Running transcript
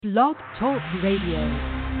Blog Talk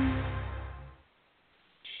Radio.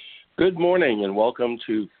 Good morning and welcome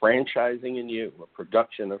to Franchising and You, a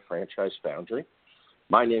production of Franchise Foundry.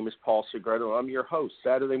 My name is Paul Segreto. I'm your host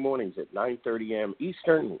Saturday mornings at 9:30 a.m.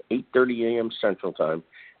 Eastern and 8:30 a.m. Central Time,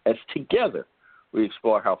 as together we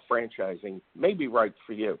explore how franchising may be right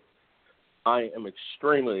for you. I am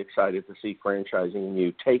extremely excited to see Franchising and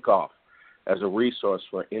You take off as a resource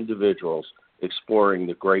for individuals exploring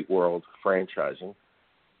the great world of franchising.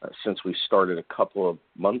 Since we started a couple of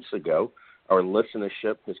months ago, our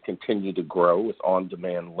listenership has continued to grow with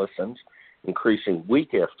on-demand listens, increasing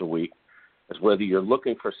week after week, as whether you're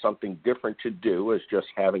looking for something different to do, as just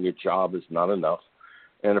having a job is not enough,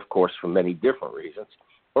 and of course for many different reasons,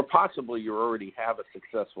 or possibly you already have a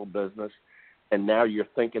successful business and now you're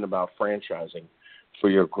thinking about franchising for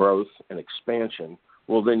your growth and expansion,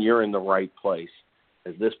 well, then you're in the right place,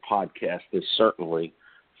 as this podcast is certainly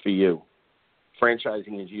for you.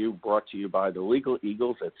 Franchising is You, brought to you by the Legal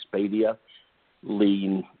Eagles at Spadea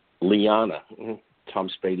Liana. Tom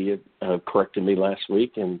Spadea corrected me last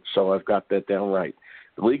week, and so I've got that down right.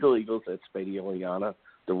 The Legal Eagles at Spadea Liana,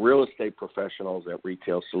 the real estate professionals at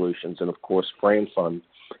Retail Solutions, and, of course, FranFund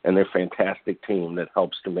and their fantastic team that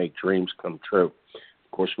helps to make dreams come true.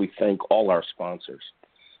 Of course, we thank all our sponsors.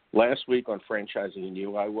 Last week on Franchising and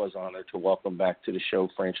You, I was honored to welcome back to the show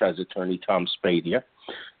franchise attorney Tom Spadea.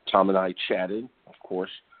 Tom and I chatted, of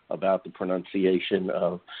course, about the pronunciation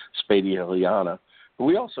of Spadea Liana. But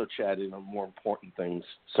we also chatted on more important things,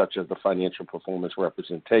 such as the financial performance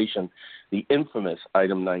representation, the infamous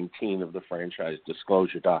Item 19 of the franchise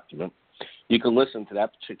disclosure document. You can listen to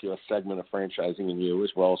that particular segment of Franchising and You,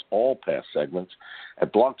 as well as all past segments,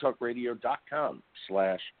 at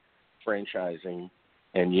blogtalkradio.com/franchising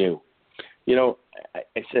and you. You know,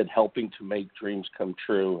 I said helping to make dreams come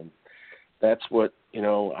true, and that's what,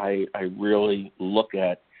 I really look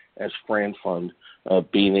at as FranFund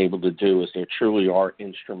being able to do, as they truly are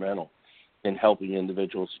instrumental in helping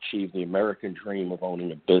individuals achieve the American dream of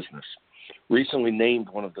owning a business. Recently named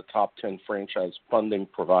one of the top 10 franchise funding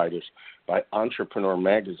providers by Entrepreneur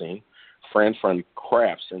Magazine, FranFund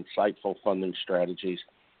crafts insightful funding strategies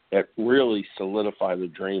that really solidify the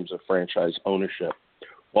dreams of franchise ownership,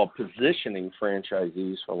 while positioning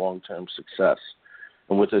franchisees for long-term success.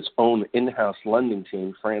 And with its own in-house lending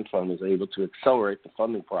team, FranFund is able to accelerate the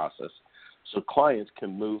funding process so clients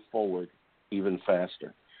can move forward even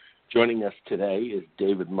faster. Joining us today is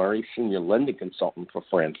David Murray, Senior Lending Consultant for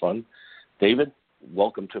FranFund. David,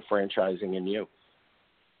 welcome to Franchising and You.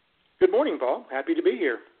 Good morning, Paul. Happy to be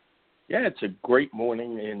here. Yeah, it's a great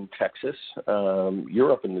morning in Texas.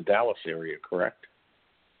 You're up in the Dallas area, correct?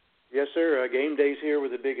 Yes, sir. Game day's here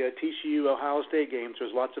with a big TCU Ohio State game, so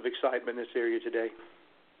there's lots of excitement in this area today.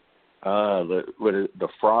 The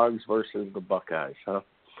Frogs versus the Buckeyes, huh?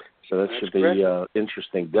 So that should be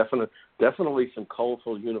interesting. Definitely some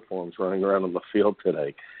colorful uniforms running around on the field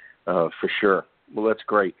today, for sure. Well, that's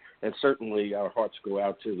great. And certainly our hearts go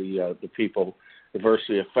out to the people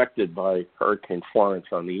adversely affected by Hurricane Florence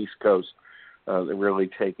on the East Coast. They're really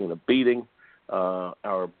taking a beating.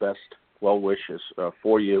 Our best well wishes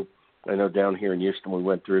for you. I know down here in Houston we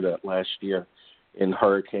went through that last year in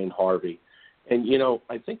Hurricane Harvey. And,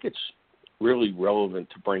 I think it's really relevant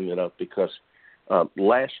to bring it up because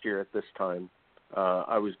last year at this time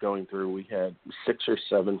I was going through, we had 6 or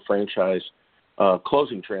 7 franchise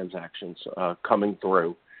closing transactions coming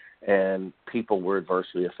through, and people were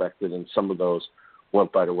adversely affected, and some of those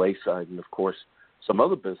went by the wayside. And, of course, some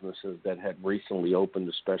other businesses that had recently opened,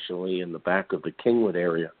 especially in the back of the Kingwood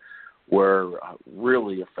area, were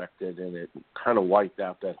really affected, and it kind of wiped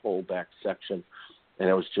out that whole back section. And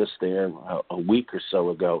I was just there a week or so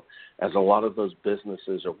ago as a lot of those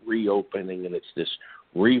businesses are reopening, and it's this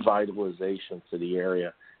revitalization to the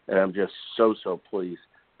area. And I'm just so pleased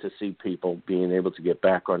to see people being able to get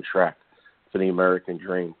back on track for the American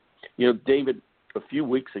dream. David, a few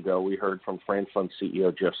weeks ago we heard from FranFund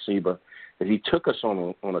CEO Jeff Sieber as he took us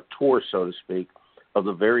on a tour, so to speak, of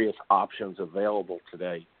the various options available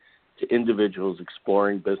today to individuals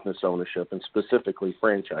exploring business ownership and specifically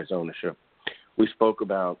franchise ownership. We spoke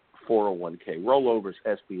about 401k rollovers,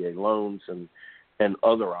 SBA loans, and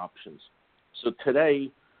other options. So today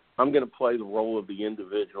I'm going to play the role of the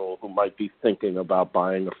individual who might be thinking about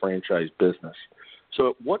buying a franchise business.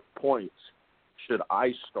 So at what points should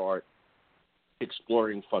I start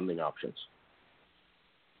exploring funding options?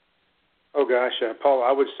 Oh, gosh, Paul,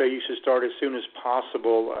 I would say you should start as soon as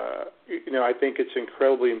possible. I think it's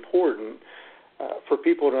incredibly important for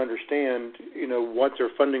people to understand, what their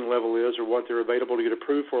funding level is or what they're available to get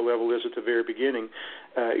approved for level is at the very beginning.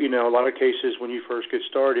 A lot of cases when you first get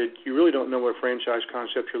started, you really don't know what franchise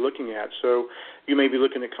concept you're looking at. So you may be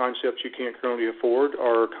looking at concepts you can't currently afford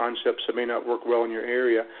or concepts that may not work well in your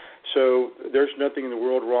area. So there's nothing in the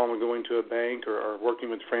world wrong with going to a bank or working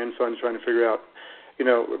with Fran Funds trying to figure out,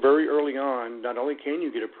 very early on, not only can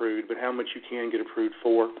you get approved, but how much you can get approved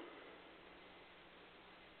for.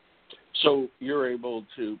 So you're able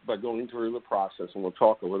to, by going through the process, and we'll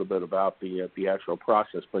talk a little bit about the actual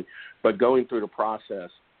process, but going through the process,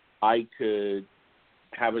 I could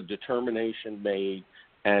have a determination made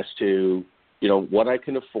as to, what I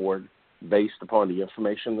can afford based upon the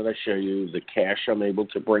information that I show you, the cash I'm able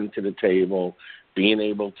to bring to the table, being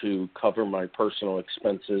able to cover my personal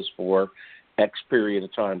expenses for X period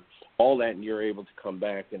of time, all that, and you're able to come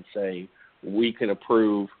back and say, we can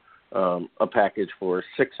approve a package for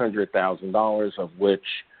 $600,000, of which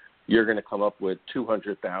you're going to come up with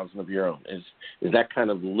 $200,000 of your own. Is that kind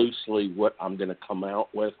of loosely what I'm going to come out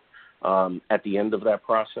with at the end of that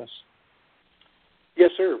process?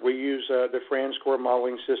 Yes, sir. We use the Fran Score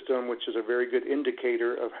modeling system, which is a very good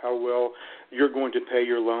indicator of how well you're going to pay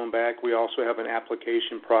your loan back. We also have an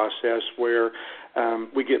application process where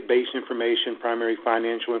we get base information, primary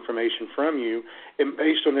financial information from you, and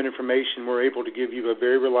based on that information, we're able to give you a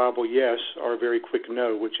very reliable yes or a very quick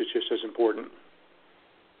no, which is just as important.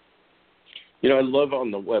 I love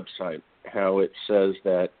on the website how it says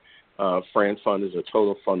that Fran Fund is a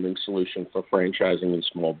total funding solution for franchising and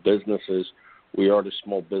small businesses. We are the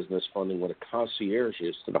small business funding what a concierge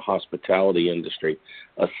is to the hospitality industry,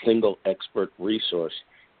 a single expert resource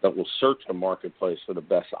that will search the marketplace for the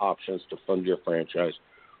best options to fund your franchise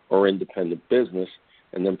or independent business,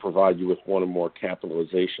 and then provide you with one or more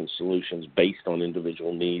capitalization solutions based on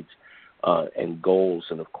individual needs and goals.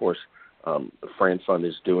 And, of course, Fran Fund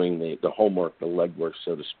is doing the homework, the legwork,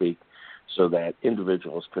 so to speak, so that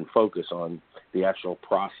individuals can focus on the actual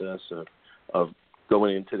process of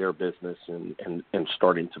going into their business and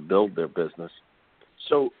starting to build their business.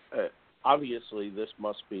 So obviously this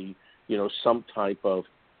must be, some type of,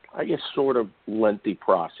 I guess, sort of lengthy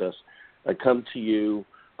process. I come to you,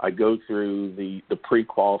 I go through the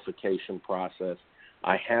pre-qualification process.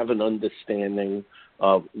 I have an understanding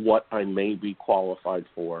of what I may be qualified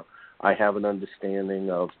for. I have an understanding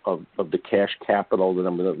of the cash capital that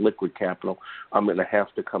I'm going to, liquid capital I'm going to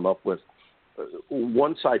have to come up with.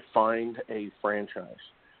 Once I find a franchise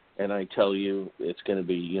and I tell you it's going to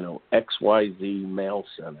be, XYZ mail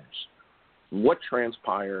centers, what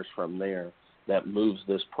transpires from there that moves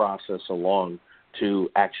this process along to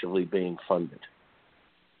actually being funded?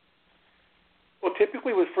 Well,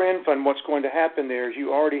 typically with Fran Fund, what's going to happen there is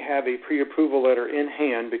you already have a pre-approval letter in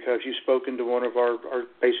hand because you've spoken to one of our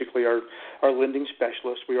lending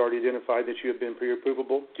specialists. We already identified that you have been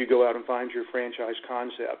pre-approvable. You go out and find your franchise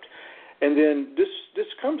concept. And then this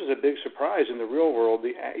comes as a big surprise in the real world.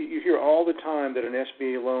 You hear all the time that an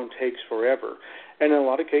SBA loan takes forever. And in a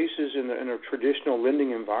lot of cases in a traditional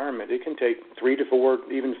lending environment, it can take 3 to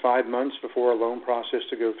 4, even 5 months before a loan process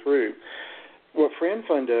to go through. What Fran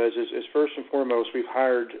Fund does is first and foremost, we've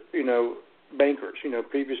hired, bankers,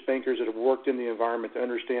 previous bankers that have worked in the environment to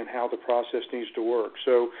understand how the process needs to work.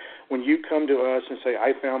 So when you come to us and say,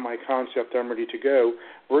 I found my concept, I'm ready to go,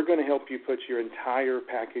 we're going to help you put your entire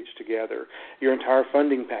package together, your entire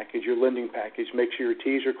funding package, your lending package. Make sure your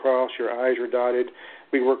T's are crossed, your I's are dotted.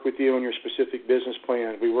 We work with you on your specific business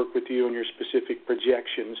plan. We work with you on your specific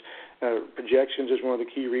projections. Projections is one of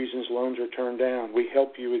the key reasons loans are turned down. We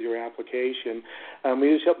help you with your application.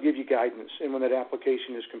 We just help give you guidance. And when that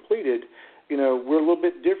application is completed, we're a little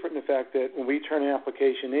bit different in the fact that when we turn an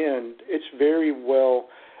application in, it's very well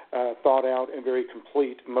thought out and very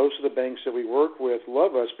complete. Most of the banks that we work with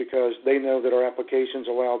love us because they know that our applications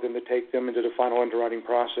allow them to take them into the final underwriting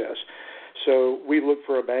process. So we look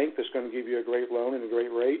for a bank that's going to give you a great loan and a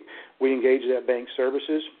great rate. We engage that bank's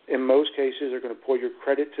services. In most cases, they're going to pull your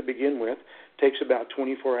credit to begin with. Takes about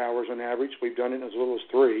 24 hours on average. We've done it in as little as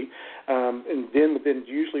 3. And then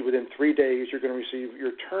usually within 3 days, you're going to receive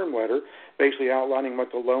your term letter, basically outlining what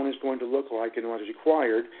the loan is going to look like and what is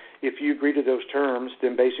required. If you agree to those terms,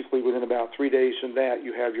 then basically within about 3 days from that,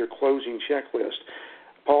 you have your closing checklist.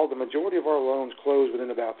 Paul, the majority of our loans close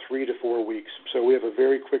within about 3 to 4 weeks. So we have a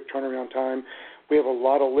very quick turnaround time. We have a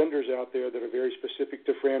lot of lenders out there that are very specific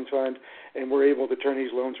to Fran Fund, and we're able to turn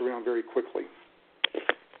these loans around very quickly.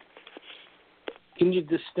 Can you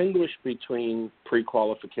distinguish between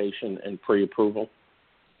pre-qualification and pre-approval?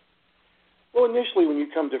 Well, initially, when you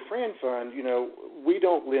come to Fran Fund, we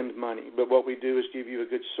don't lend money, but what we do is give you a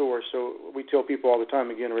good source. So we tell people all the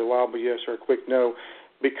time, again, a reliable yes or a quick no.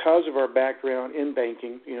 Because of our background in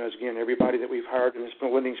banking, as again, everybody that we've hired in this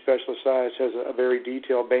lending specialist side has a very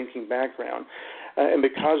detailed banking background, and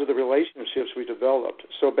because of the relationships we developed.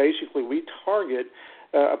 So basically, we target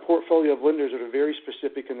a portfolio of lenders that are very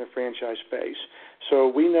specific in the franchise space.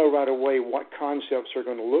 So we know right away what concepts are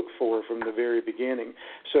going to look for from the very beginning.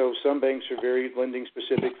 So some banks are very lending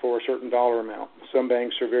specific for a certain dollar amount. Some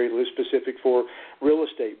banks are very specific for real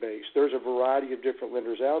estate based. There's a variety of different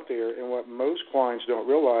lenders out there, and what most clients don't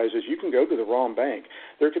realize is you can go to the wrong bank.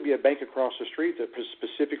 There could be a bank across the street that is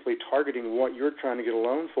specifically targeting what you're trying to get a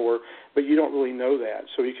loan for, but you don't really know that.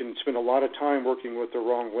 So you can spend a lot of time working with the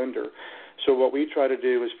wrong lender. So what we try to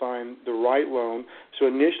do is find the right loan. So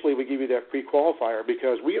initially we give you that pre-qualifier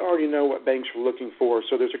because we already know what banks are looking for.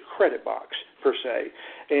 So there's a credit box per se.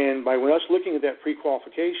 And by us looking at that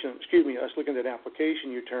us looking at that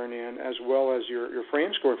application you turn in as well as your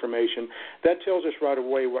Fran score information, that tells us right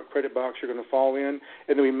away what credit box you're going to fall in,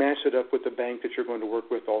 and then we match it up with the bank that you're going to work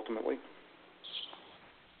with ultimately.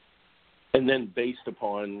 And then based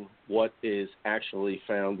upon what is actually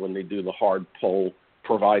found when they do the hard pull,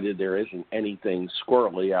 provided there isn't anything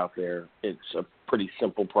squirrely out there, it's a pretty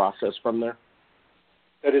simple process from there?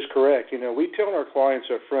 That is correct. We tell our clients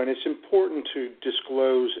up front it's important to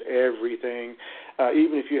disclose everything,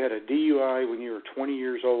 even if you had a DUI when you were 20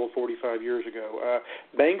 years old 45 years ago.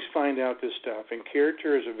 Banks find out this stuff, and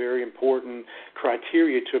character is a very important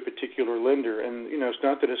criteria to a particular lender. And, it's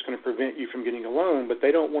not that it's going to prevent you from getting a loan, but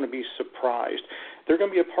they don't want to be surprised. They're going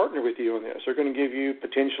to be a partner with you on this. They're going to give you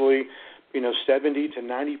potentially 70 to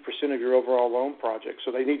 90% of your overall loan project.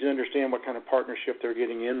 So they need to understand what kind of partnership they're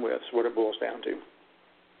getting in with, is what it boils down to.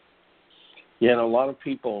 Yeah, and a lot of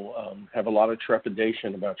people have a lot of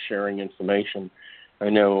trepidation about sharing information. I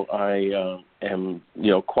know I am,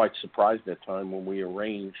 quite surprised at times when we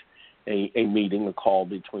arrange a meeting, a call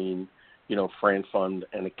between, Fran Fund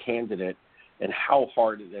and a candidate, and how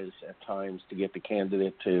hard it is at times to get the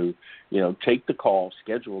candidate to, take the call,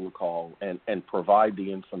 schedule the call, and provide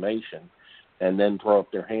the information, and then throw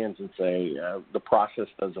up their hands and say the process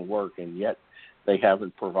doesn't work, and yet they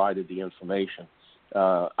haven't provided the information.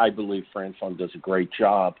 I believe Fran Fund does a great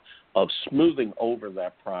job of smoothing over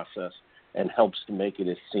that process and helps to make it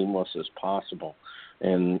as seamless as possible.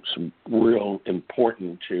 And it's real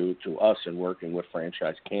important to us in working with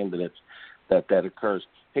franchise candidates that occurs.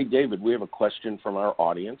 Hey, David, we have a question from our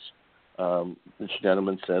audience. This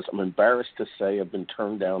gentleman says, I'm embarrassed to say I've been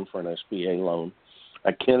turned down for an SBA loan.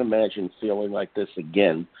 I can't imagine feeling like this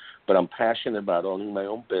again, but I'm passionate about owning my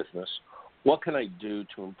own business. What can I do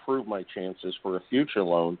to improve my chances for a future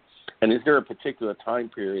loan? And is there a particular time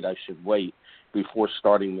period I should wait before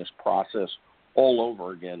starting this process all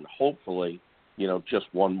over again, hopefully, just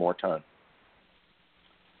one more time?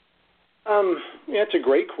 It's a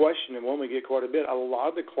great question, and one we get quite a bit. A lot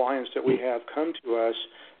of the clients that we have come to us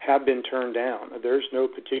have been turned down. There's no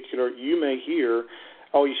particular, you may hear,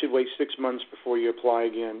 you should wait 6 months before you apply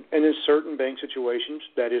again. And in certain bank situations,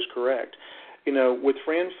 that is correct. With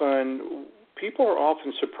Fran Fund, people are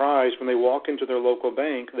often surprised when they walk into their local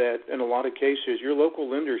bank that in a lot of cases your local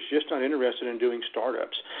lender is just not interested in doing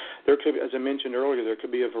startups. There could, as I mentioned earlier, there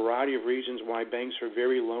could be a variety of reasons why banks are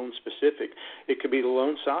very loan specific. It could be the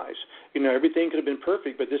loan size. Everything could have been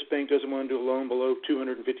perfect, but this bank doesn't want to do a loan below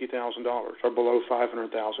 $250,000 or below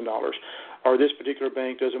 $500,000. Or this particular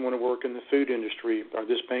bank doesn't want to work in the food industry, or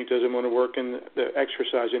this bank doesn't want to work in the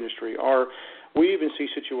exercise industry. Or we even see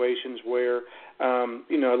situations where,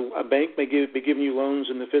 a bank may be giving you loans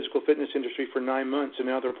in the physical fitness industry for 9 months, and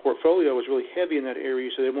now their portfolio is really heavy in that area,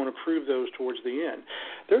 so they want to prove those towards the end.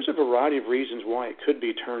 There's a variety of reasons why it could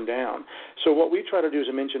be turned down. So what we try to do, as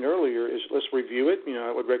I mentioned earlier, is let's review it.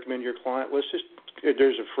 I would recommend your client,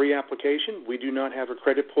 there's a free application. We do not have a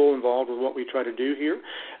credit pull involved with what we try to do here.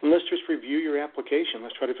 And let's just review your application.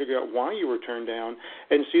 Let's try to figure out why you were turned down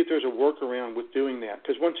and see if there's a workaround with doing that.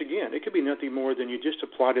 Because once again, it could be nothing more than you just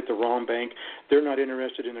applied at the wrong bank. They're not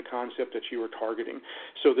interested in the concept that you were targeting.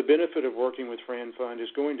 So the benefit of working with Fran Fund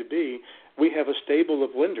is going to be we have a stable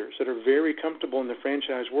of lenders that are very comfortable in the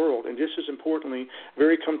franchise world, and just as importantly,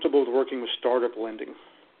 very comfortable with working with startup lending.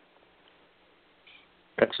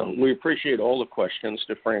 Excellent. We appreciate all the questions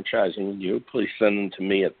to Franchising You. Please send them to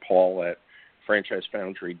me at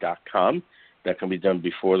paul@franchisefoundry.com. That can be done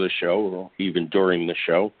before the show or even during the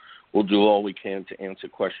show. We'll do all we can to answer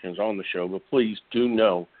questions on the show, but please do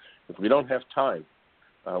know if we don't have time,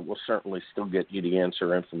 we'll certainly still get you the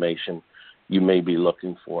answer information you may be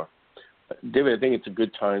looking for. David, I think it's a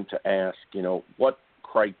good time to ask, what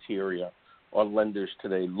criteria are lenders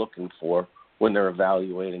today looking for when they're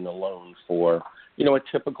evaluating a loan for, a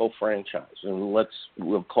typical franchise? And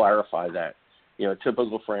we'll clarify that. A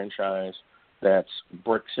typical franchise that's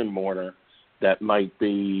bricks and mortar, that might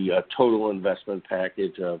be a total investment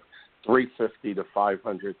package of $350,000 to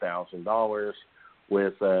 $500,000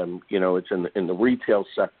 with, it's in the retail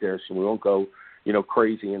sector, so we won't go,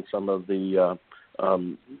 crazy in some of the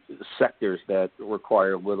sectors that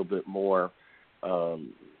require a little bit more,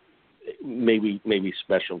 maybe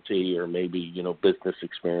specialty or maybe, business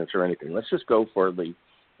experience or anything. Let's just go for the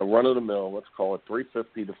run-of-the-mill. Let's call it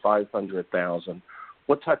 $350,000 to $500,000.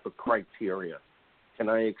 What type of criteria can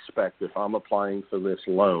I expect if I'm applying for this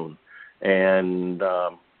loan? And,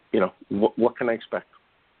 what can I expect?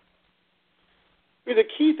 The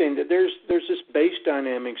key thing that there's this base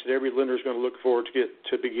dynamics that every lender is going to look for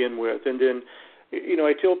to begin with. And then,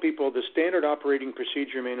 I tell people the standard operating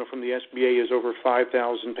procedure manual from the SBA is over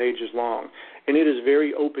 5,000 pages long, and it is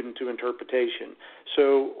very open to interpretation.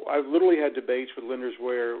 So I've literally had debates with lenders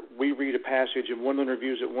where we read a passage and one lender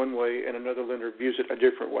views it one way and another lender views it a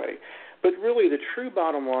different way. But really the true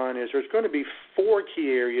bottom line is there's going to be 4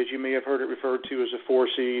 key areas. You may have heard it referred to as the 4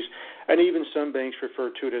 C's, and even some banks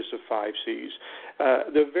refer to it as the 5 C's.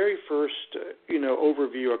 The very first,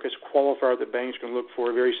 overview, I guess, qualifier that banks can look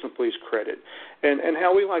for very simply is credit. And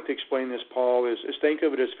how we like to explain this, Paul, is think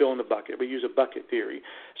of it as filling the bucket. We use a bucket theory.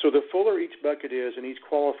 So the fuller each bucket is and each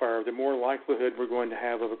qualifier, the more likelihood we're going to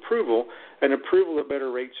have of approval, and approval at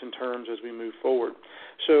better rates and terms as we move forward.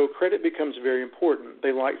 So credit becomes very important.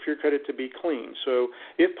 They like for your credit to be clean. So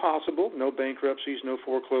if possible, no bankruptcies, no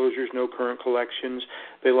foreclosures, no current collections.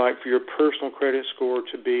 They like for your personal credit score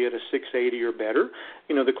to be at a 680 or better.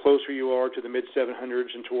 The closer you are to the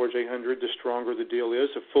mid-700s and towards 800, the stronger the deal is,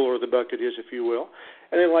 the fuller the bucket is, if you will.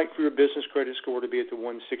 And they like for your business credit score to be at the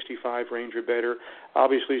 165 range or better.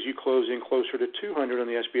 Obviously, as you close in closer to 200 on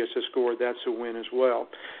the SBSS score, that's a win as well.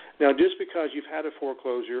 Now, just because you've had a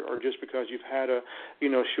foreclosure or just because you've had a,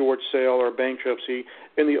 short sale or bankruptcy,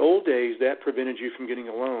 in the old days that prevented you from getting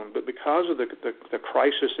a loan. But because of the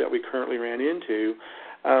crisis that we currently ran into,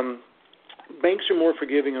 banks are more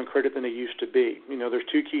forgiving on credit than they used to be. There's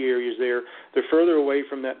 2 key areas there. The further away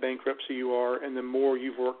from that bankruptcy you are, and the more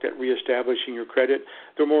you've worked at reestablishing your credit,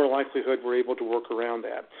 the more likelihood we're able to work around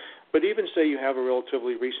that. But even say you have a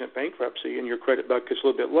relatively recent bankruptcy and your credit bucket's a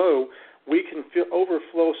little bit low, we can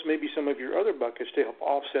overflow maybe some of your other buckets to help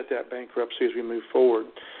offset that bankruptcy as we move forward.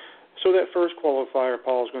 So that first qualifier,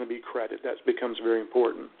 Paul, is going to be credit. That becomes very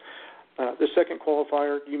important. The second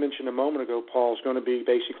qualifier you mentioned a moment ago, Paul, is going to be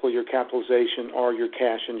basically your capitalization or your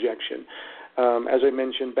cash injection. As I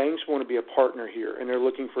mentioned, banks want to be a partner here, and they're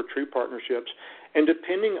looking for true partnerships. And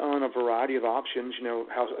depending on a variety of options,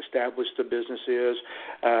 how established the business is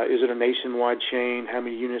it a nationwide chain, how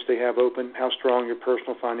many units they have open, how strong your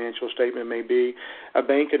personal financial statement may be, a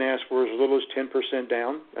bank can ask for as little as 10%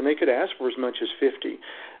 down, and they could ask for as much as 50%.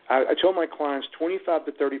 I tell my clients 25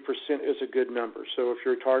 to 30% is a good number. So if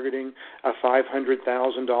you're targeting a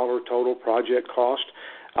 $500,000 total project cost,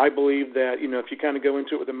 I believe that, if you kind of go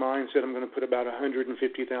into it with the mindset, I'm going to put about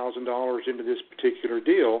 $150,000 into this particular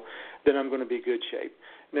deal, then I'm going to be in good shape.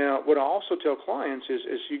 Now, what I also tell clients is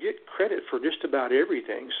you get credit for just about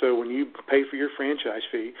everything. So when you pay for your franchise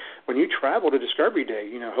fee, when you travel to Discovery Day,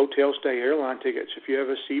 hotel stay, airline tickets, if you have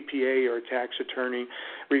a CPA or a tax attorney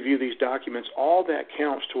review these documents, all that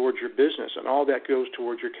counts towards your business, and all that goes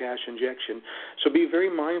towards your cash injection. So be very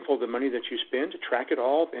mindful of the money that you spend, to track it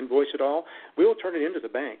all, invoice it all. We will turn it into the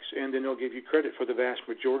banks, and then they'll give you credit for the vast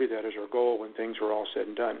majority of that as our goal when things are all said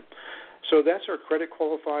and done. So that's our credit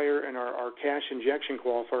qualifier and our cash injection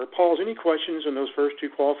qualifier. Paul, any questions on those first 2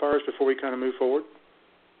 qualifiers before we kind of move forward?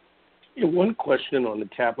 One question on the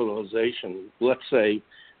capitalization. Let's say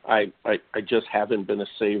I just haven't been a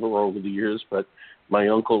saver over the years, but my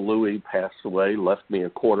Uncle Louis passed away, left me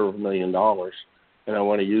 $250,000, and I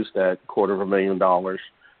want to use that $250,000,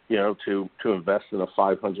 to invest in a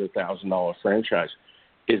 $500,000 franchise.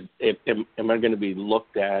 Am I going to be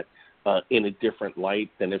looked at in a different light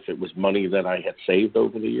than if it was money that I had saved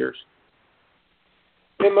over the years?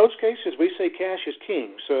 In most cases, we say cash is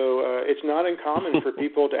king. So it's not uncommon for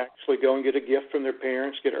people to actually go and get a gift from their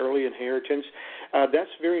parents, get early inheritance. That's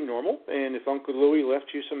very normal. And if Uncle Louis left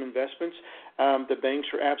you some investments, the banks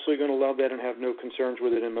are absolutely going to love that and have no concerns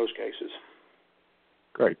with it in most cases.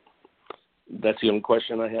 Great. That's the only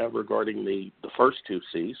question I have regarding the first 2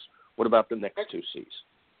 C's. What about the next 2 C's?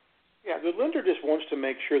 Yeah, the lender just wants to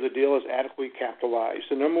make sure the deal is adequately capitalized.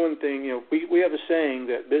 The number one thing, we have a saying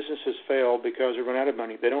that businesses fail because they run out of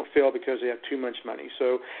money. They don't fail because they have too much money.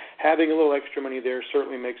 So having a little extra money there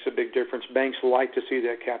certainly makes a big difference. Banks like to see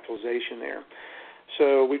that capitalization there.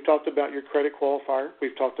 So we've talked about your credit qualifier.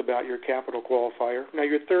 We've talked about your capital qualifier. Now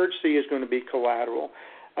your third C is going to be collateral.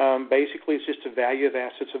 Basically, it's just the value of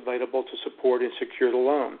assets available to support and secure the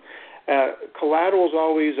loan. Collateral is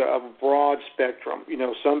always a broad spectrum.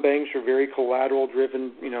 Some banks are very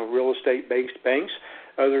collateral-driven, real estate-based banks.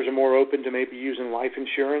 Others are more open to maybe using life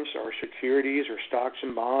insurance or securities or stocks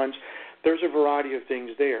and bonds. There's a variety of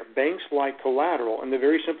things there. Banks like collateral, and the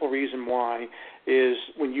very simple reason why is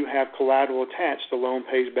when you have collateral attached, the loan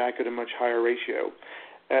pays back at a much higher ratio.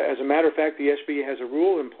 As a matter of fact, the SBA has a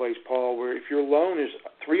rule in place, Paul, where if your loan is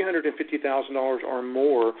 $350,000 or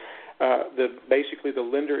more, basically the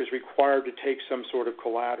lender is required to take some sort of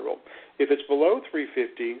collateral. If it's below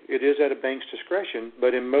 $350,000, it is at a bank's discretion,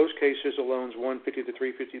 but in most cases, the loans $150,000 to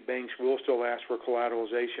 $350,000, banks will still ask for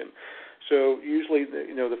collateralization. So usually,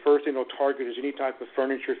 the first thing they'll target is any type of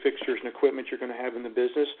furniture, fixtures, and equipment you're going to have in the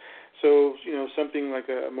business. So, something like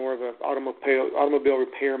more of an automobile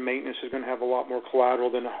repair maintenance is going to have a lot more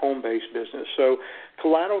collateral than a home-based business. So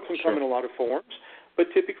collateral can come in a lot of forms. But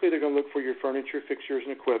typically they're going to look for your furniture, fixtures,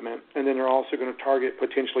 and equipment, and then they're also going to target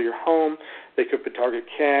potentially your home. They could target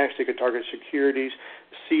cash. They could target securities,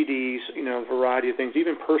 CDs, a variety of things.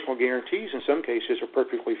 Even personal guarantees in some cases are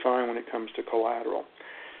perfectly fine when it comes to collateral.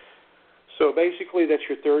 So basically that's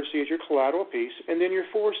your third C is your collateral piece, and then your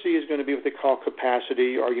fourth C is going to be what they call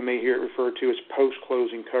capacity, or you may hear it referred to as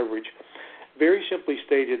post-closing coverage. Very simply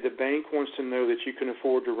stated, the bank wants to know that you can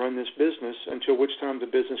afford to run this business until which time the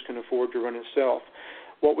business can afford to run itself.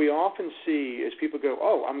 What we often see is people go,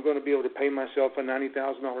 I'm going to be able to pay myself a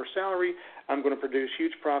 $90,000 salary. I'm going to produce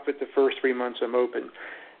huge profit the first 3 months I'm open.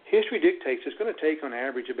 History dictates it's going to take on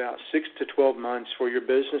average about 6 to 12 months for your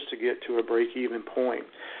business to get to a break-even point.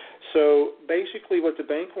 So basically what the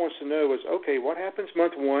bank wants to know is, okay, what happens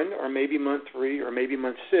month 1 or maybe month 3 or maybe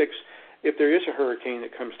month 6 if there is a hurricane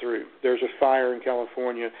that comes through? There's a fire in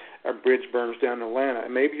California, a bridge burns down in Atlanta,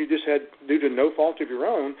 and maybe you just had, due to no fault of your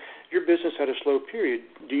own, your business had a slow period.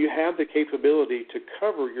 Do you have the capability to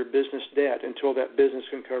cover your business debt until that business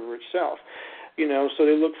can cover itself? So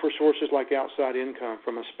they look for sources like outside income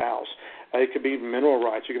from a spouse. It could be mineral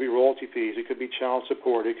rights. It could be royalty fees. It could be child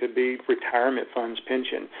support. It could be retirement funds,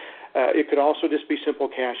 pension. It could also just be simple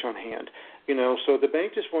cash on hand. So the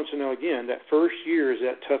bank just wants to know, again, that first year is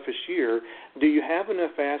that toughest year. Do you have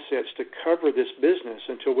enough assets to cover this business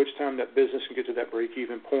until which time that business can get to that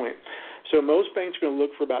break-even point? So most banks are going to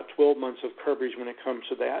look for about 12 months of coverage when it comes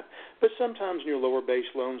to that. But sometimes in your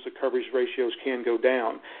lower-based loans, the coverage ratios can go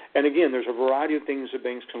down. And again, there's a variety of things that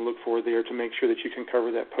banks can look for there to make sure that you can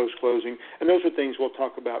cover that post-closing. And those are things we'll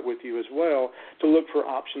talk about with you as well, to look for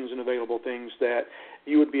options and available things that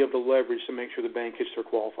you would be able to leverage to make sure the bank hits their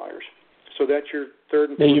qualifiers. So that's your third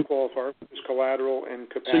and fourth qualifier, is collateral and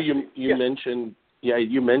capacity. So you mentioned,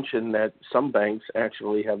 you mentioned that some banks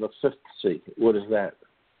actually have a fifth C. What is that?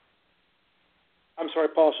 I'm sorry,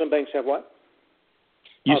 Paul. Some banks have what?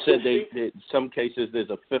 You said in some cases there's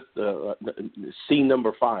a fifth C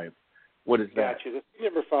number 5. What is that? Gotcha. The C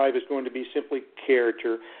number 5 is going to be simply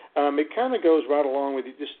character. It kind of goes right along with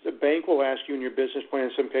just the bank will ask you in your business plan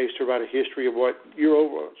in some cases to write a history of what your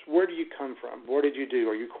overall. Where do you come from? What did you do?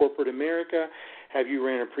 Are you corporate America? Have you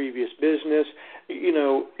ran a previous business?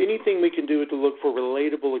 Anything we can do to look for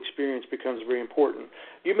relatable experience becomes very important.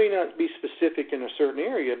 You may not be specific in a certain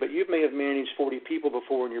area, but you may have managed 40 people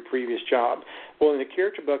before in your previous job. Well, in the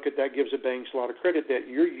character bucket, that gives the banks a lot of credit that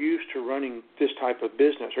you're used to running this type of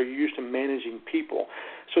business, or you're used to managing people.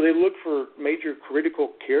 So they look for major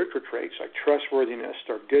critical character traits like trustworthiness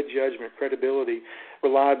or good judgment, credibility,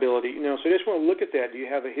 reliability. So they just want to look at that. Do you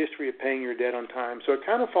have a history of paying your debt on time? So it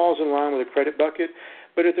kind of falls in line with a credit bucket.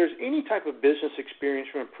 But if there's any type of business experience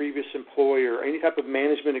from a previous employer or any type of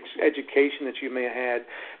management education that you may have had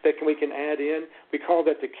that we can add in, we call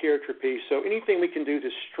that the character piece. So anything we can do to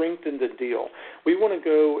strengthen the deal. We want to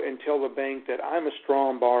go and tell the bank that I'm a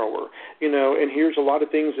strong borrower, and here's a lot of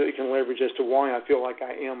things that we can leverage as to why I feel like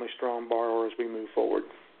I am a strong borrower as we move forward.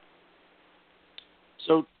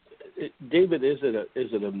 So, David, is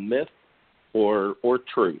it a myth or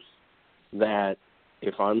truth that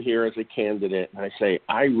if I'm here as a candidate and I say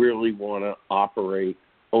I really want to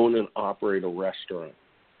own and operate a restaurant,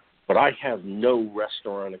 but I have no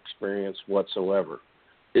restaurant experience whatsoever,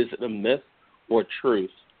 is it a myth or truth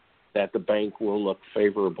that the bank will look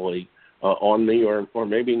favorably on me, or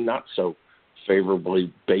maybe not so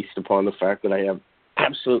favorably based upon the fact that I have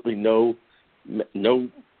absolutely no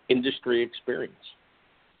industry experience?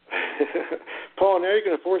 Paul, now you're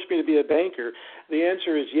going to force me to be a banker. The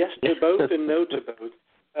answer is yes to both and no to both.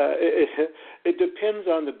 It depends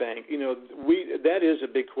on the bank. You know, that is a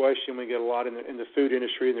big question we get a lot in the food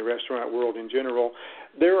industry and the restaurant world in general.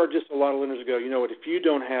 There are just a lot of lenders who go, you know what, if you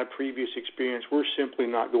don't have previous experience, we're simply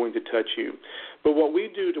not going to touch you. But what we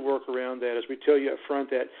do to work around that is we tell you up front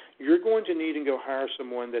that you're going to need and go hire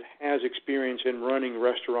someone that has experience in running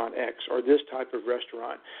restaurant X or this type of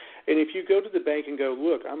restaurant. And if you go to the bank and go,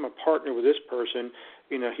 look, I'm a partner with this person,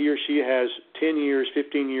 you know, he or she has 10 years,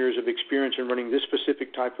 15 years of experience in running this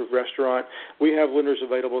specific type of restaurant. We have lenders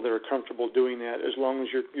available that are comfortable doing that as long as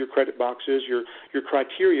your credit boxes, your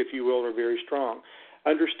criteria, if you will, are very strong.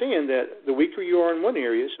 Understand that the weaker you are in one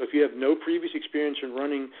area, so if you have no previous experience in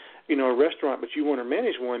running, you know, a restaurant but you want to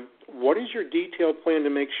manage one, what is your detailed plan to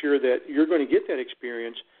make sure that you're going to get that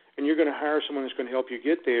experience and you're going to hire someone that's going to help you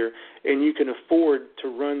get there, and you can afford to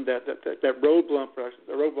run that roadblock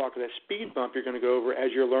or that speed bump you're going to go over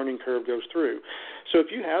as your learning curve goes through. So if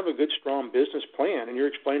you have a good, strong business plan and you're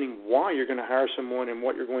explaining why you're going to hire someone and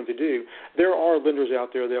what you're going to do, there are lenders out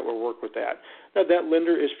there that will work with that. Now, that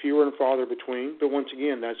lender is fewer and farther between, but once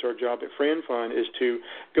again, that's our job at Fran Fund, is to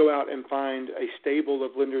go out and find a stable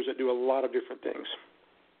of lenders that do a lot of different things.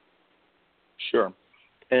 Sure.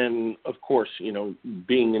 And, of course, you know,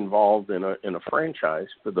 being involved in a franchise,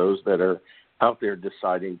 for those that are out there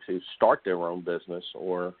deciding to start their own business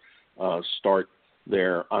or start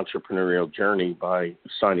their entrepreneurial journey by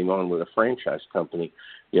signing on with a franchise company,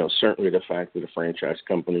 you know, certainly the fact that a franchise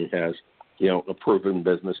company has, you know, a proven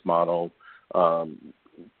business model,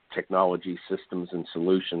 technology systems and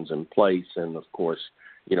solutions in place, and, of course,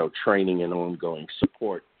 you know, training and ongoing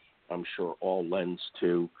support, I'm sure all lends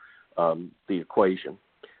to the equation.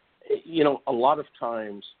 You know, a lot of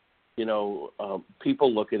times, you know,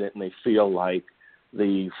 people look at it and they feel like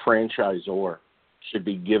the franchisor should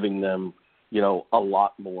be giving them, you know, a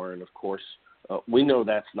lot more. And, of course, we know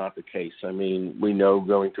that's not the case. I mean, we know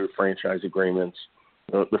going through franchise agreements,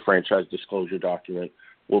 the franchise disclosure document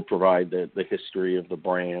will provide the history of the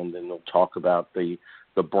brand, and they'll talk about the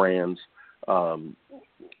brand's,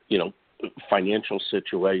 you know, financial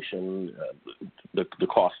situation, the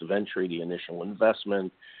cost of entry, the initial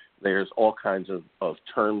investment. There's all kinds of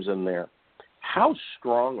terms in there. How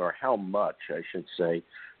strong, or how much, I should say,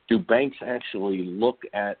 do banks actually look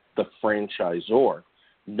at the franchisor,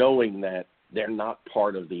 knowing that they're not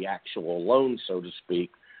part of the actual loan, so to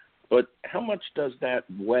speak, but how much does that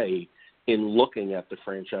weigh in looking at the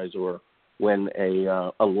franchisor when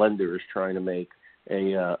a lender is trying to make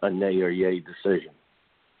a nay or yay decision?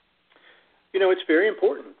 You know, it's very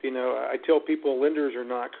important. You know, I tell people lenders are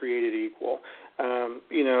not created equal.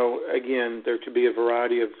 You know, again, there could be a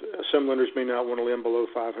variety of, some lenders may not want to lend below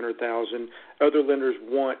 $500,000. Other lenders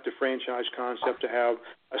want the franchise concept to have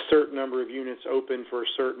a certain number of units open for a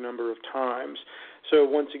certain number of times. So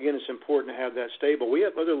once again, it's important to have that stable. We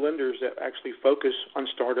have other lenders that actually focus on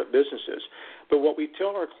startup businesses. But what we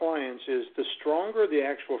tell our clients is the stronger the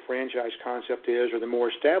actual franchise concept is, or the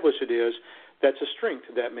more established it is, that's a strength.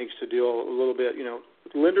 That makes the deal a little bit, you know,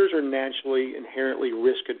 lenders are naturally inherently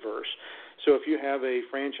risk adverse. So if you have a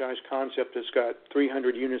franchise concept that's got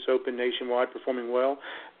 300 units open nationwide performing well,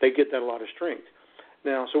 they get that a lot of strength.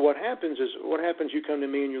 Now, so what happens, you come to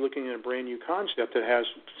me and you're looking at a brand new concept that has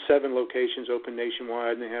 7 locations open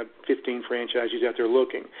nationwide and they have 15 franchisees out there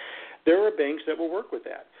looking. There are banks that will work with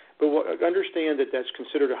that. But understand that that's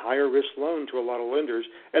considered a higher risk loan to a lot of lenders,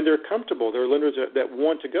 and they're comfortable. There are lenders that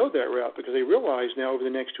want to go that route because they realize now over the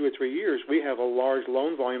next 2 or 3 years we have a large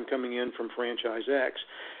loan volume coming in from franchise X.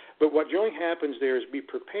 But what generally happens there is be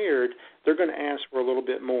prepared. They're going to ask for a little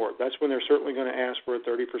bit more. That's when they're certainly going to ask for a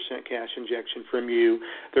 30% cash injection from you.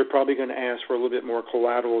 They're probably going to ask for a little bit more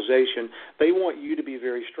collateralization. They want you to be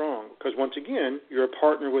very strong because, once again, you're a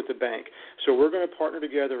partner with the bank. So we're going to partner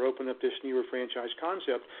together, open up this newer franchise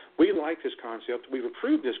concept. We like this concept. We've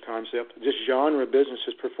approved this concept. This genre of business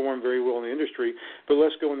has performed very well in the industry, but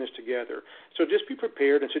let's go in this together. So just be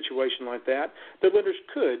prepared in a situation like that. The lenders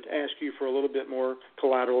could ask you for a little bit more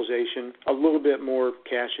collateralization, a little bit more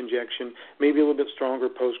cash injection, maybe a little bit stronger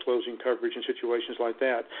post-closing coverage in situations like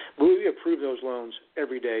that. But we approve those loans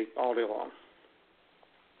every day, all day long.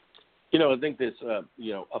 You know, I think there's,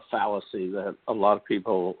 you know, a fallacy that a lot of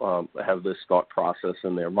people have this thought process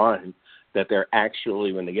in their mind that they're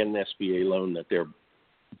actually, when they get an SBA loan, that they're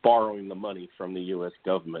borrowing the money from the U.S.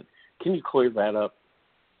 government. Can you clear that up?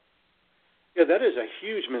 Yeah, that is a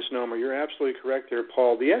huge misnomer. You're absolutely correct there,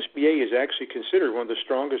 Paul. The SBA is actually considered one of the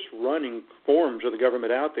strongest running forms of the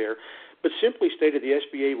government out there. But simply stated, the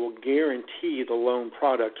SBA will guarantee the loan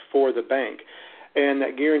product for the bank. And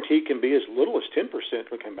that guarantee can be as little as 10%,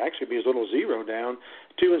 it can actually be as little as $0 down,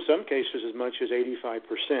 to in some cases as much as 85%.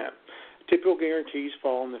 Typical guarantees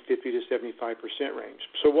fall in the 50 to 75% range.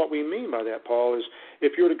 So what we mean by that, Paul, is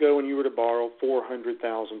if you were to go and you were to borrow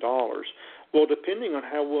 $400,000, well, depending on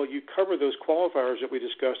how well you cover those qualifiers that we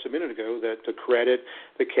discussed a minute ago, that the credit,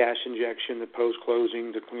 the cash injection, the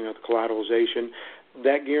post-closing, the collateralization,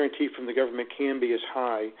 that guarantee from the government can be as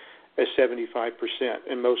high as 75%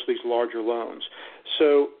 in most of these larger loans.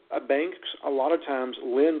 So banks a lot of times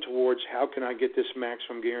lend towards how can I get this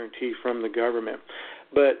maximum guarantee from the government.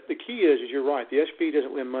 But the key is you're right, the SBA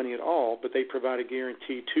doesn't lend money at all, but they provide a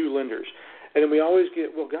guarantee to lenders. And then we always get,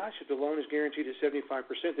 well, gosh, if the loan is guaranteed at 75%,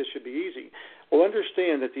 this should be easy. Well,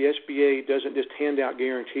 understand that the SBA doesn't just hand out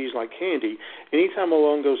guarantees like candy. Anytime a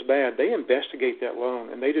loan goes bad, they investigate that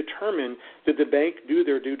loan, and they determine, did the bank do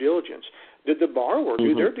their due diligence? Did the borrower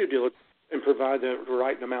do their due diligence and provide the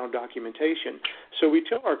right amount of documentation? So we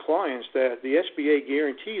tell our clients that the SBA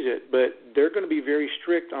guarantees it, but they're going to be very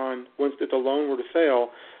strict on, once if the loan were to fail,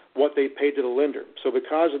 what they paid to the lender. So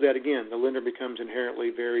because of that, again, the lender becomes inherently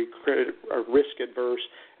very credit or risk adverse,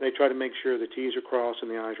 and they try to make sure the T's are crossed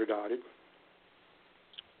and the I's are dotted.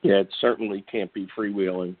 Yeah, it certainly can't be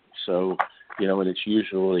freewheeling. So, and it's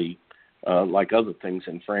usually like other things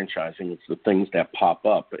in franchising, it's the things that pop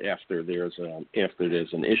up after there's an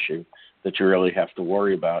issue that you really have to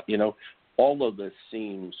worry about. All of this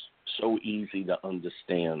seems so easy to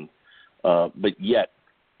understand, but yet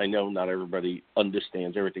I know not everybody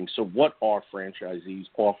understands everything. So what are franchisees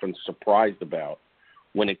often surprised about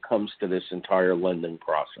when it comes to this entire lending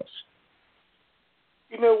process?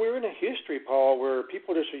 We're in a history, Paul, where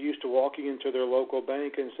people just are used to walking into their local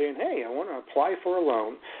bank and saying, hey, I want to apply for a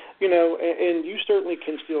loan. And you certainly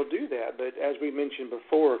can still do that. But as we mentioned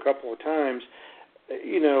before a couple of times,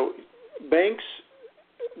 banks,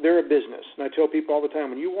 they're a business. And I tell people all the time,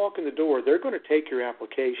 when you walk in the door, they're going to take your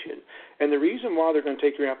application. And the reason why they're going to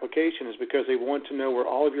take your application is because they want to know where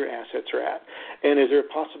all of your assets are at. And is there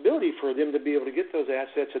a possibility for them to be able to get those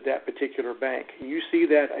assets at that particular bank? You see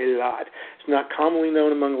that a lot. It's not commonly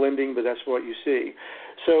known among lending, but that's what you see.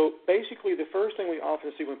 So basically the first thing we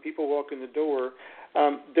often see when people walk in the door,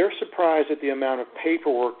 they're surprised at the amount of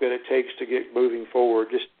paperwork that it takes to get moving forward,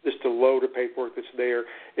 just the load of paperwork that's there.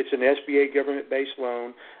 It's an SBA government-based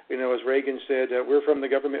loan. As Reagan said, we're from the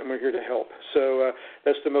government and we're here to help. So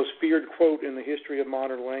that's the most feared quote in the history of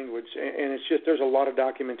modern language. And it's just there's a lot of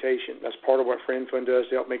documentation. That's part of what FriendFund does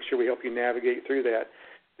to help make sure we help you navigate through that.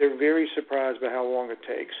 They're very surprised by how long it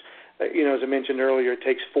takes. As I mentioned earlier, it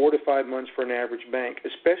takes 4 to 5 months for an average bank,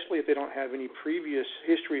 especially if they don't have any previous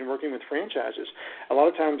history in working with franchises. A lot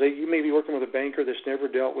of times you may be working with a banker that's never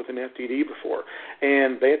dealt with an FDD before,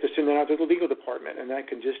 and they have to send that out to the legal department, and that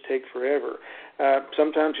can just take forever.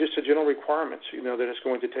 Sometimes just the general requirements, that it's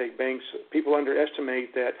going to take. People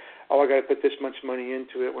underestimate that, I got to put this much money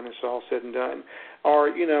into it when it's all said and done. Or,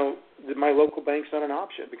 my local bank's not an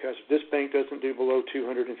option because this bank doesn't do below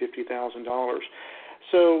 $250,000.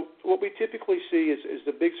 So what we typically see is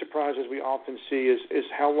the big surprises we often see is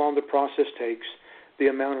how long the process takes, the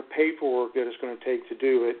amount of paperwork that it's going to take to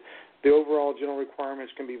do it. The overall general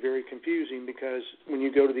requirements can be very confusing because when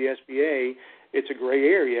you go to the SBA, it's a gray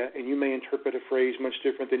area, and you may interpret a phrase much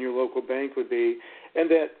different than your local bank would be. And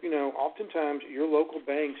that, oftentimes your local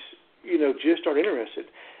banks, just aren't interested.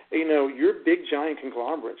 Your big giant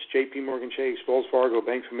conglomerates, J.P. Morgan Chase, Wells Fargo,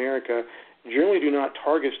 Bank of America, generally do not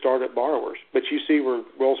target startup borrowers. But you see where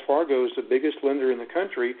Wells Fargo is the biggest lender in the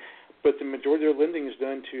country, but the majority of their lending is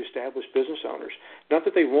done to established business owners. Not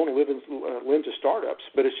that they won't lend to startups,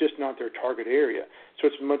 but it's just not their target area. So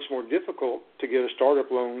it's much more difficult to get a startup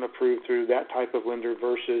loan approved through that type of lender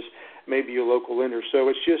versus maybe a local lender. So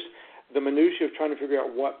it's just the minutia of trying to figure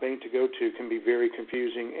out what bank to go to can be very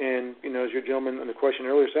confusing. And, as your gentleman in the question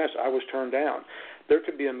earlier asked, I was turned down. There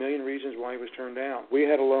could be a million reasons why he was turned down. We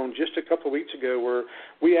had a loan just a couple of weeks ago where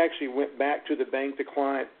we actually went back to the bank the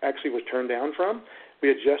client actually was turned down from.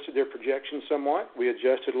 We adjusted their projections somewhat. We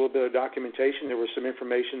adjusted a little bit of documentation. There was some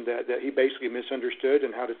information that he basically misunderstood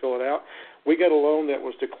and how to fill it out. We got a loan that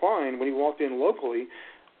was declined when he walked in locally.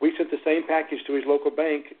 We sent the same package to his local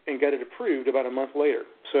bank and got it approved about a month later.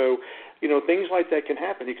 So, things like that can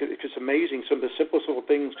happen. It's just amazing. Some of the simplest little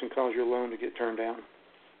things can cause your loan to get turned down.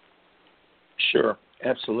 Sure,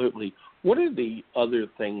 absolutely. What are the other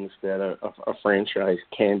things that a franchise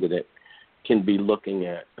candidate can be looking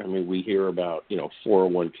at? I mean, we hear about,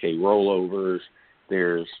 401k rollovers.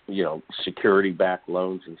 There's, security-backed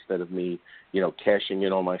loans. Instead of me, cashing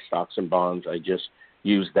in on my stocks and bonds, I just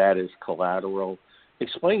use that as collateral.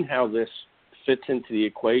 Explain how this fits into the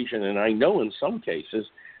equation. And I know in some cases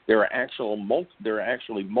there are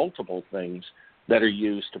actually multiple things that are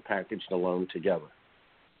used to package the loan together.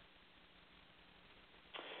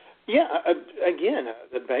 Yeah, again,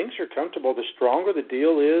 the banks are comfortable. The stronger the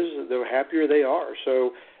deal is, the happier they are.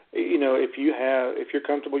 So, if you're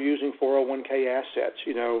comfortable using 401k assets,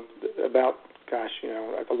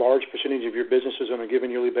 like a large percentage of your businesses on a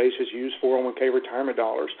given yearly basis use 401k retirement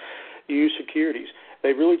dollars. You use securities.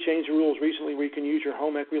 They've really changed the rules recently where you can use your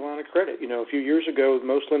home equity line of credit. A few years ago,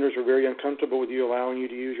 most lenders were very uncomfortable with you allowing you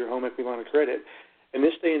to use your home equity line of credit. In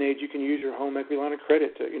this day and age, you can use your home equity line of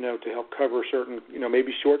credit to help cover certain,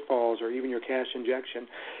 maybe shortfalls or even your cash injection.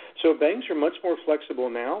 So banks are much more flexible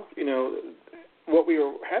now. What we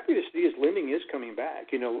are happy to see is lending is coming back.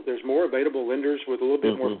 There's more available lenders with a little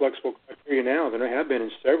bit more flexible criteria now than there have been in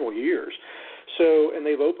several years. So, and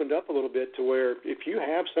they've opened up a little bit to where if you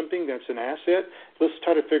have something that's an asset, let's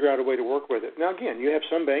try to figure out a way to work with it. Now, again, you have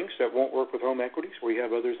some banks that won't work with home equities, where you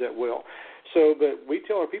have others that will. So, but we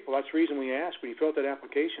tell our people, that's the reason we ask, when you fill out that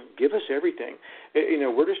application, give us everything.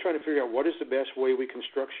 We're just trying to figure out what is the best way we can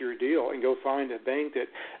structure your deal and go find a bank that,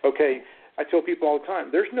 okay, I tell people all the time,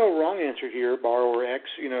 there's no wrong answer here, borrower X.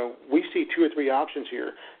 We see 2 or 3 options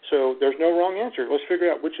here. So there's no wrong answer. Let's figure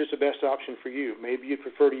out which is the best option for you. Maybe you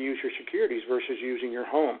prefer to use your securities versus using your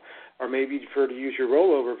home. Or maybe you prefer to use your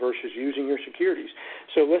rollover versus using your securities.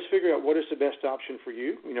 So let's figure out what is the best option for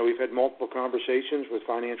you. We've had multiple conversations with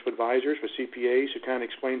financial advisors, with CPAs, who kind of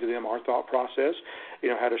explain to them our thought process,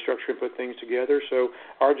 how to structure and put things together. So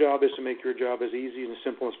our job is to make your job as easy and as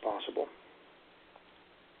simple as possible.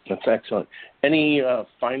 That's excellent. Any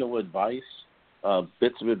final advice,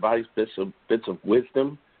 bits of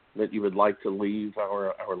wisdom that you would like to leave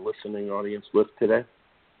our listening audience with today?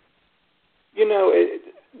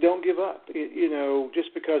 Don't give up.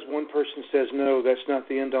 Just because one person says no, that's not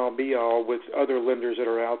the end-all, be-all with other lenders that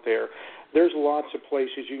are out there. There's lots of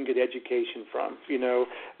places you can get education from.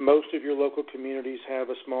 Most of your local communities have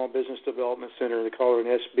a small business development center. They call it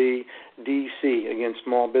an SBDC, again,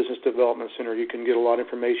 Small Business Development Center. You can get a lot of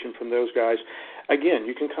information from those guys. Again,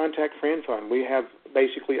 you can contact FranFund. We have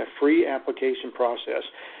basically a free application process.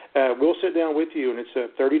 We'll sit down with you, and it's a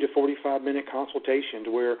 30 to 45-minute consultation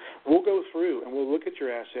to where we'll go through and we'll look at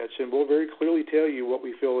your assets, and we'll very clearly tell you what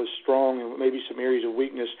we feel is strong and maybe some areas of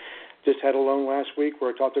weakness. Just had a loan last week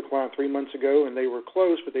where I talked to a client 3 months ago, and they were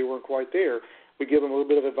close, but they weren't quite there. We give them a little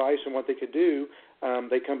bit of advice on what they could do.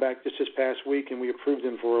 They come back just this past week, and we approved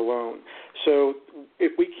them for a loan. So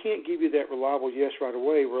if we can't give you that reliable yes right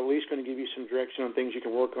away, we're at least going to give you some direction on things you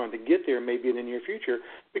can work on to get there maybe in the near future,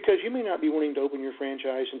 because you may not be wanting to open your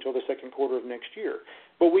franchise until the second quarter of next year.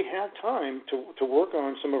 But we have time to work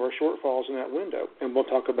on some of our shortfalls in that window, and we'll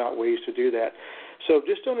talk about ways to do that. So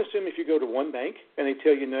just don't assume if you go to one bank and they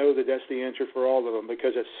tell you no that that's the answer for all of them,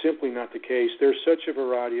 because that's simply not the case. There's such a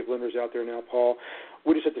variety of lenders out there now, Paul.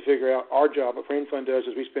 We just have to figure out our job. What FranFund does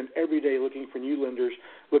is we spend every day looking for new lenders,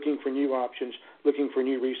 looking for new options, looking for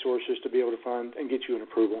new resources to be able to find and get you an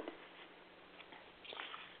approval.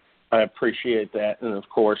 I appreciate that. And, of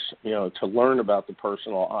course, to learn about the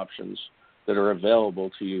personal options that are available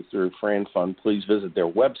to you through FranFund, please visit their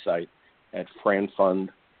website at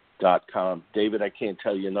franfund.com. David, I can't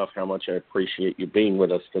tell you enough how much I appreciate you being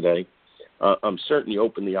with us today. I'm certain you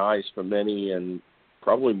opened the eyes for many, and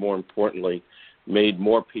probably more importantly, made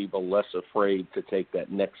more people less afraid to take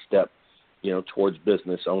that next step, towards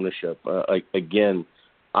business ownership. Again,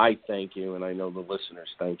 I thank you, and I know the listeners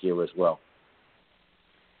thank you as well.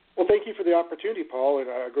 Well, thank you for the opportunity, Paul, and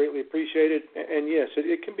I greatly appreciate it. And yes,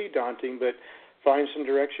 it can be daunting, but find some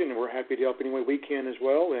direction, and we're happy to help any way we can as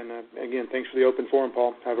well. And again, thanks for the open forum,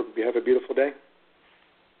 Paul. Have a beautiful day.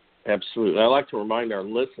 Absolutely. I'd like to remind our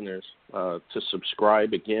listeners to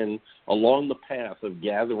subscribe again along the path of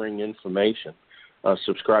gathering information.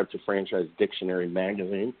 Subscribe to Franchise Dictionary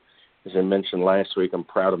magazine. As I mentioned last week, I'm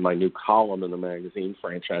proud of my new column in the magazine,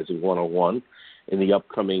 Franchising 101. In the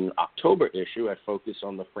upcoming October issue, I focus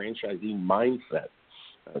on the franchisee mindset.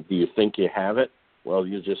 Do you think you have it? Well,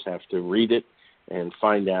 you just have to read it and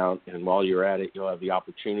find out. And while you're at it, you'll have the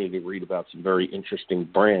opportunity to read about some very interesting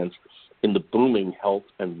brands in the booming health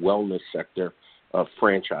and wellness sector of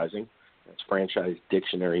franchising. That's Franchise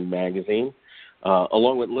Dictionary magazine.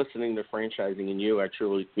 Along with listening to Franchising and You, I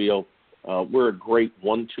truly feel we're a great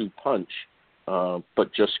 1-2 punch,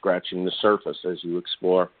 but just scratching the surface as you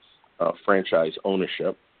explore franchise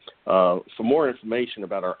ownership. For more information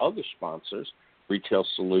about our other sponsors, Retail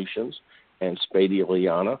Solutions and Spadea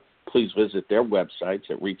Liana, please visit their websites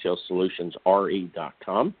at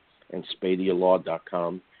retailsolutionsre.com and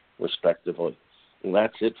spadealaw.com, respectively. And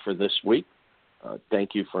that's it for this week.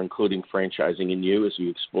 Thank you for including Franchising in You as you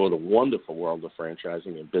explore the wonderful world of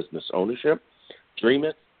franchising and business ownership. Dream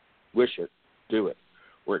it, wish it, do it.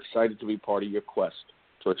 We're excited to be part of your quest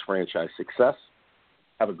towards franchise success.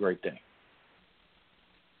 Have a great day.